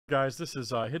Guys, this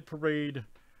is Hit Parade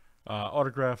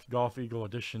Autographed Golf Eagle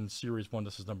Edition Series 1.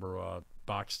 This is number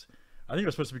boxed. I think it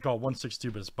was supposed to be called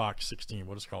 162, but it's box 16.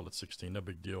 We'll just call it 16. No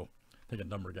big deal. I think a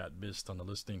number got missed on the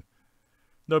listing.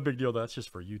 No big deal. That's just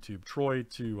for YouTube. Troy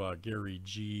to Gary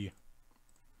G.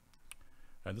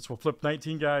 And this will flip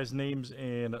 19 guys, names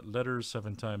and letters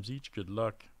 7 times each. Good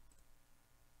luck.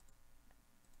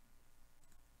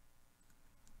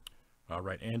 All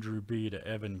right, Andrew B to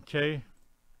Evan K.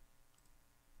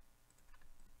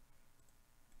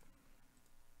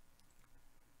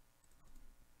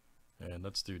 And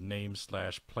let's do names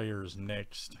 / players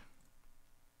next.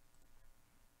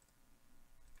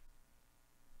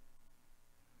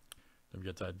 Then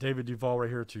we get David Duval right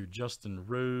here to Justin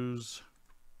Rose.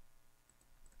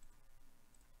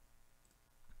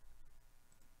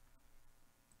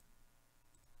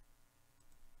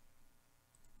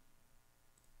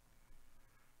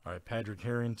 All right, Patrick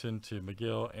Harrington to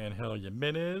Miguel Angel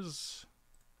Jimenez.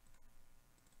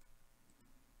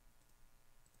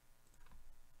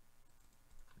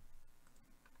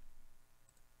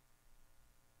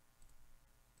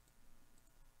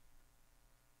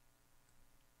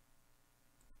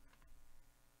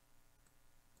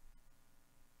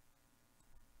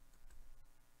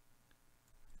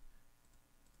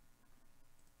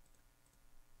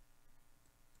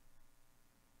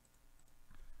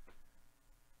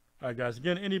 All right, guys.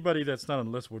 Again, anybody that's not on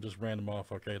the list, we'll just random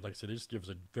off. Okay, like I said, it just gives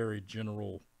a very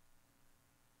general.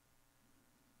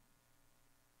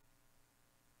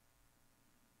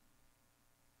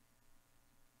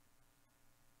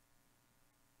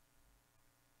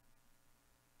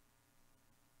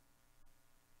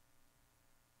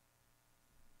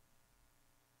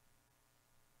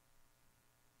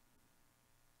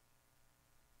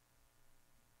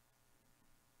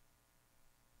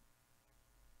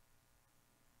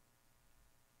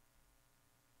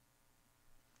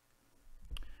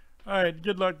 All right,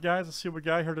 good luck, guys. Let's see what we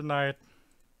got here tonight.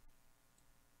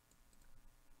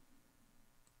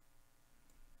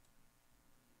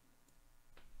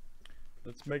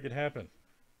 Let's make it happen.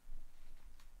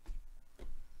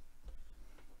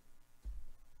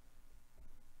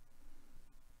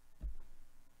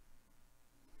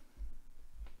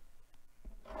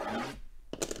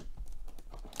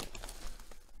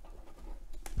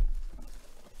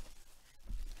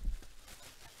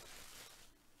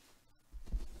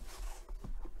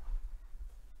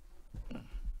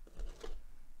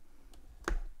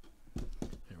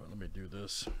 Do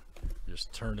this.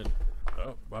 Just turn it.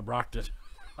 Oh, I rocked it.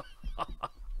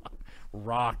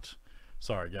 Rocked.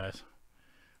 Sorry, guys.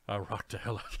 I rocked the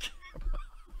hell out of the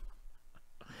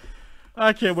camera.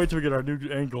 I can't wait till we get our new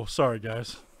angle. Sorry,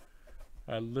 guys.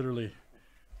 I literally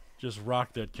just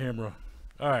rocked that camera.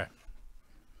 All right.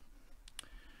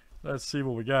 Let's see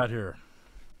what we got here.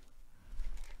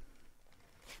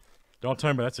 Don't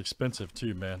tell me that's expensive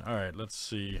too, man. All right, let's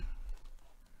see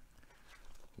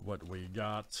what we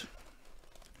got.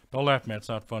 Don't laugh, man. It's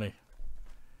not funny.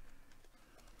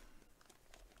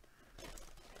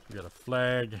 We got a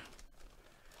flag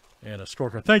and a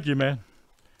scorecard. Thank you, man.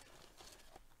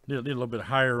 Need a little bit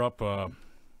higher up. Ooh,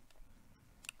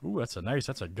 that's a nice.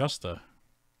 That's Augusta.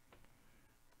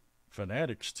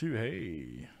 Fanatics too.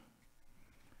 Hey,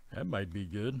 that might be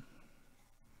good.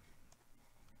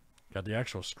 Got the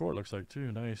actual score. It looks like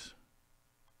too. Nice.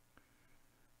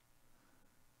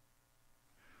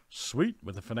 Sweet,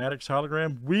 with the Fanatics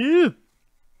hologram. Woo!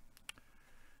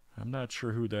 I'm not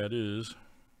sure who that is.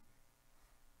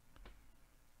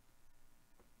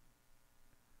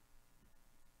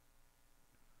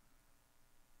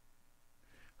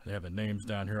 They have the names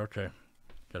down here. Okay.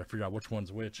 Got to figure out which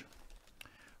one's which.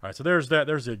 All right, so there's that.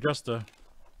 There's the Augusta.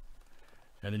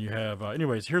 And then you have,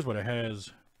 anyways, here's what it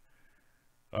has.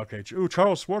 Okay. Ooh,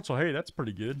 Charles Schwartzel. Hey, that's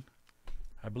pretty good.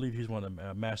 I believe he's one of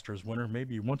the Masters winner,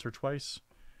 maybe once or twice.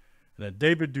 And then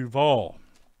David Duval.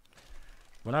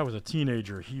 When I was a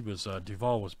teenager, he was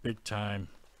Duval was big time.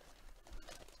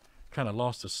 Kind of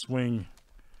lost his swing,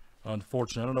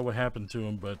 unfortunately. I don't know what happened to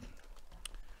him, but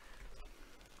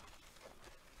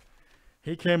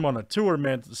he came on a tour,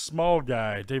 man. The small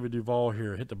guy, David Duval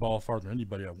here, hit the ball farther than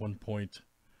anybody at one point.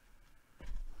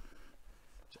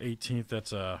 18th.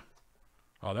 That's oh,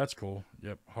 that's cool.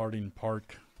 Yep, Harding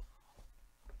Park.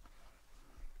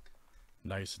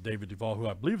 Nice. David Duval, who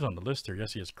I believe is on the list here.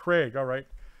 Yes, he is. Craig. All right.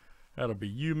 That'll be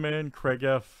you, man. Craig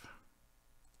F.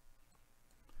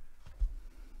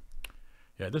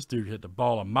 Yeah, this dude hit the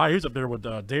ball on my. He was up there with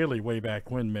Daly way back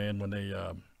when, man, when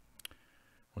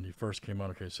he first came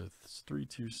on. Okay, so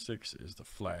 326 is the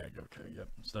flag. Okay, yep.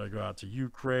 So that'll go out to you,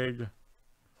 Craig.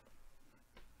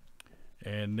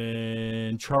 And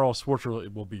then Charles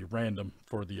Schwartzel will be random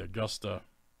for the Augusta.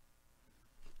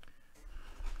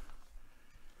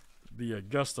 The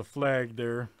Augusta flag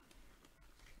there.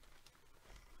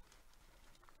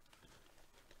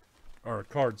 Or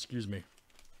card, excuse me.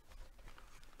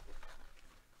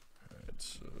 Alright,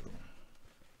 so.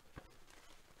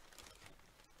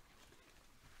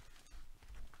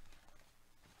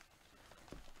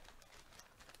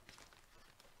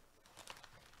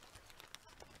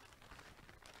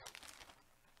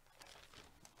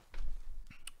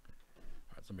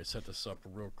 Alright, let me set this up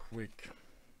real quick.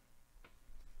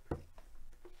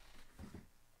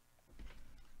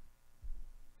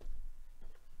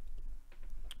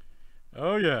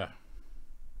 Oh yeah.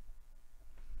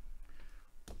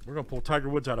 We're going to pull Tiger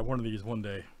Woods out of one of these one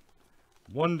day.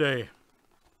 One day.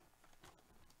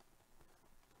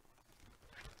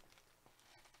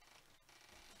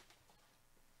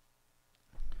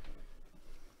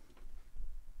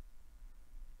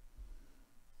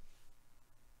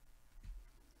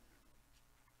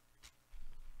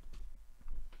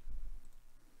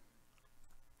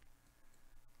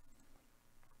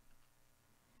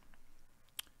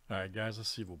 Alright guys, let's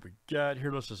see what we got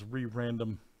here. Let's just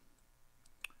re-random.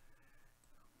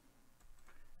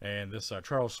 And this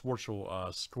Charles Schwartzel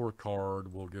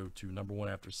scorecard will go to number 1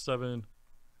 after 7.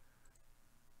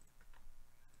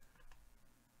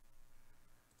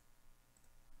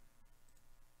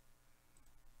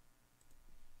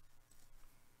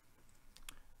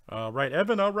 Right,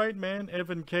 Evan, all right, man.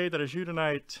 Evan K, that is you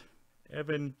tonight.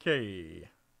 Evan K.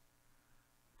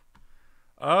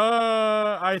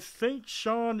 I think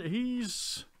Sean,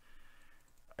 he's,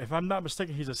 if I'm not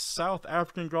mistaken, he's a South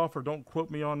African golfer. Don't quote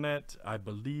me on that. I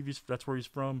believe that's where he's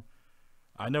from.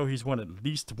 I know he's won at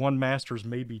least 1 Masters,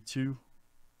 maybe 2.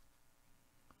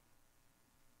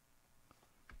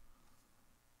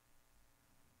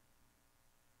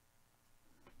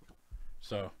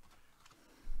 So,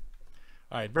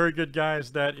 all right, very good,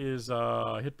 guys. That is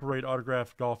Hit Parade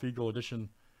Autograph Golf Eagle Edition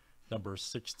number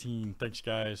 16. Thanks,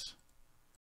 guys.